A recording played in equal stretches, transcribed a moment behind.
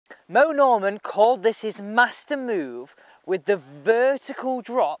Moe Norman called this his master move with the vertical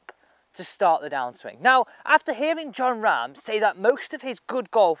drop to start the downswing. Now, after hearing Jon Rahm say that most of his good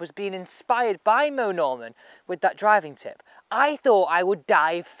golf was being inspired by Moe Norman with that driving tip, I thought I would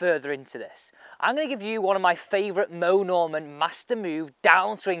dive further into this. I'm going to give you one of my favourite Moe Norman master move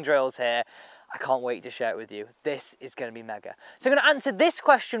downswing drills here. I can't wait to share it with you. This is going to be mega. So I'm going to answer this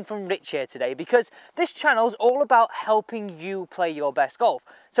question from Rich here today, because this channel is all about helping you play your best golf.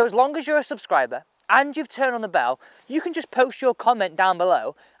 So as long as you're a subscriber and you've turned on the bell, you can just post your comment down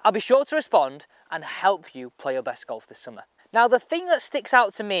below. I'll be sure to respond and help you play your best golf this summer. Now, the thing that sticks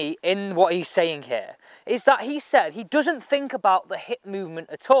out to me in what he's saying here is that he said he doesn't think about the hip movement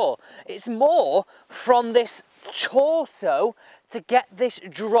at all. It's more from this torso to get this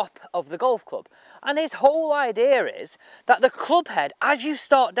drop of the golf club. And his whole idea is that the club head, as you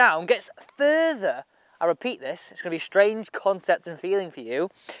start down, gets further, I repeat this, it's going to be a strange concept and feeling for you,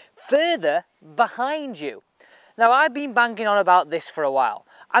 further behind you. Now, I've been banging on about this for a while.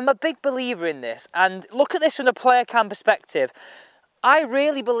 I'm a big believer in this, and look at this from a player cam perspective. I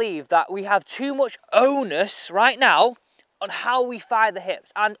really believe that we have too much onus right now on how we fire the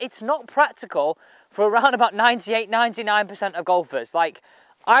hips, and it's not practical for around about 98–99% of golfers. Like,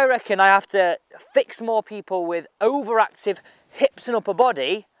 I reckon I have to fix more people with overactive hips and upper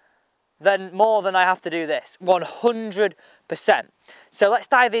body than I have to do this, 100%. So let's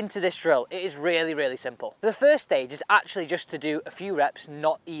dive into this drill. It is really, really simple. The first stage is actually just to do a few reps,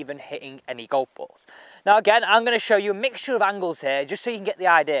 not even hitting any golf balls. Now again, I'm going to show you a mixture of angles here, just so you can get the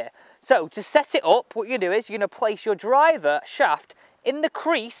idea. So to set it up, what you're going to do is you're going to place your driver shaft in the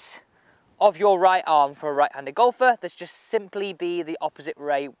crease of your right arm for a right-handed golfer. This just simply be the opposite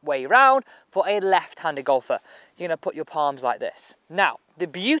way round for a left-handed golfer. You're going to put your palms like this. Now, the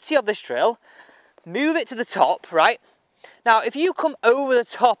beauty of this drill, move it to the top, right? Now, if you come over the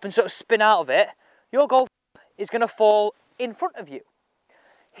top and sort of spin out of it, your golf is going to fall in front of you.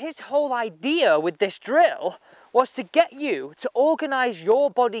 His whole idea with this drill was to get you to organise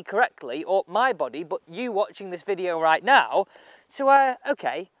your body correctly, or my body, but you watching this video right now, to,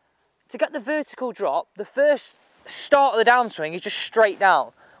 to get the vertical drop. The first start of the downswing is just straight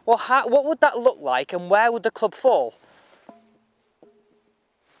down. Well, what would that look like, and where would the club fall?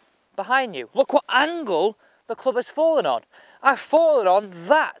 Behind you. Look what angle the club has fallen on. I've fallen on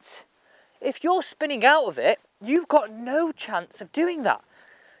that. If you're spinning out of it, you've got no chance of doing that.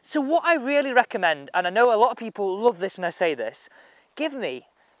 So what I really recommend, and I know a lot of people love this when I say this, give me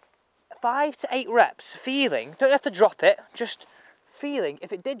 5 to 8 reps feeling, don't have to drop it, just feeling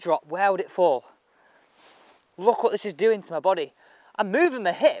if it did drop, where would it fall? Look what this is doing to my body. I'm moving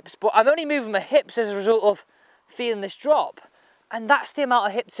my hips, but I'm only moving my hips as a result of feeling this drop. And that's the amount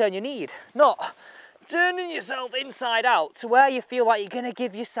of hip turn you need, not turning yourself inside out to where you feel like you're going to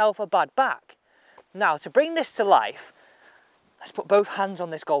give yourself a bad back. Now, to bring this to life, let's put both hands on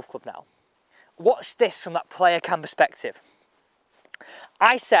this golf club now. Watch this from that player cam perspective.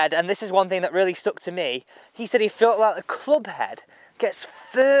 I said, and this is one thing that really stuck to me, he said he felt like the club head gets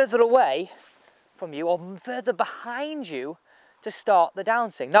further away from you or further behind you to start the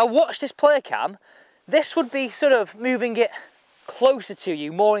downswing. Now watch this player cam. This would be sort of moving it closer to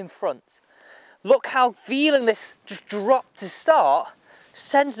you, more in front. Look how feeling this just drop to start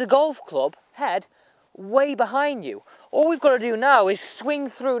sends the golf club head way behind you. All we've got to do now is swing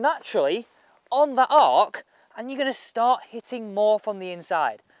through naturally on that arc, and you're going to start hitting more from the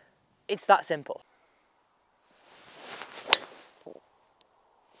inside. It's that simple.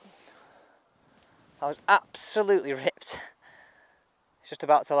 I was absolutely ripped. It's just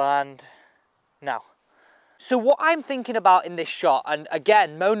about to land now. So what I'm thinking about in this shot, and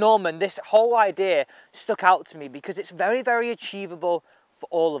again, Moe Norman, this whole idea stuck out to me because it's very, very achievable for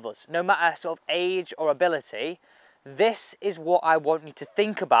all of us, no matter sort of age or ability. This is what I want you to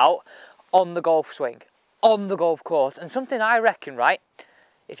think about on the golf swing, on the golf course, and something I reckon, right,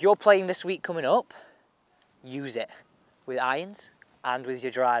 if you're playing this week coming up, use it with irons and with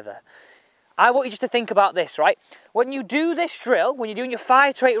your driver. I want you just to think about this, right? When you do this drill, when you're doing your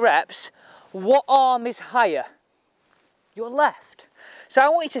 5 to 8 reps, what arm is higher? Your left. So I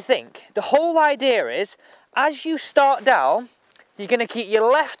want you to think, the whole idea is, as you start down, you're going to keep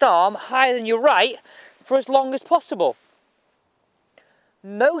your left arm higher than your right for as long as possible.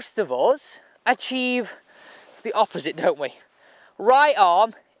 Most of us achieve the opposite, don't we? Right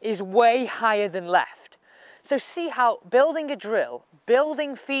arm is way higher than left. So see how building a drill,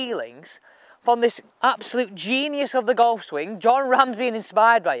 building feelings from this absolute genius of the golf swing, Jon Rahm's being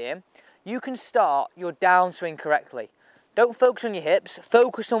inspired by him, you can start your downswing correctly. Don't focus on your hips,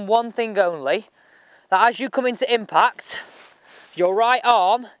 focus on one thing only, that as you come into impact, your right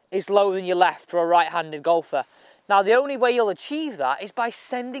arm is lower than your left for a right-handed golfer. Now, the only way you'll achieve that is by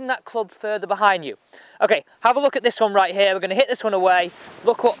sending that club further behind you. Okay, have a look at this one right here. We're going to hit this one away.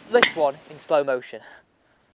 Look at this one in slow motion.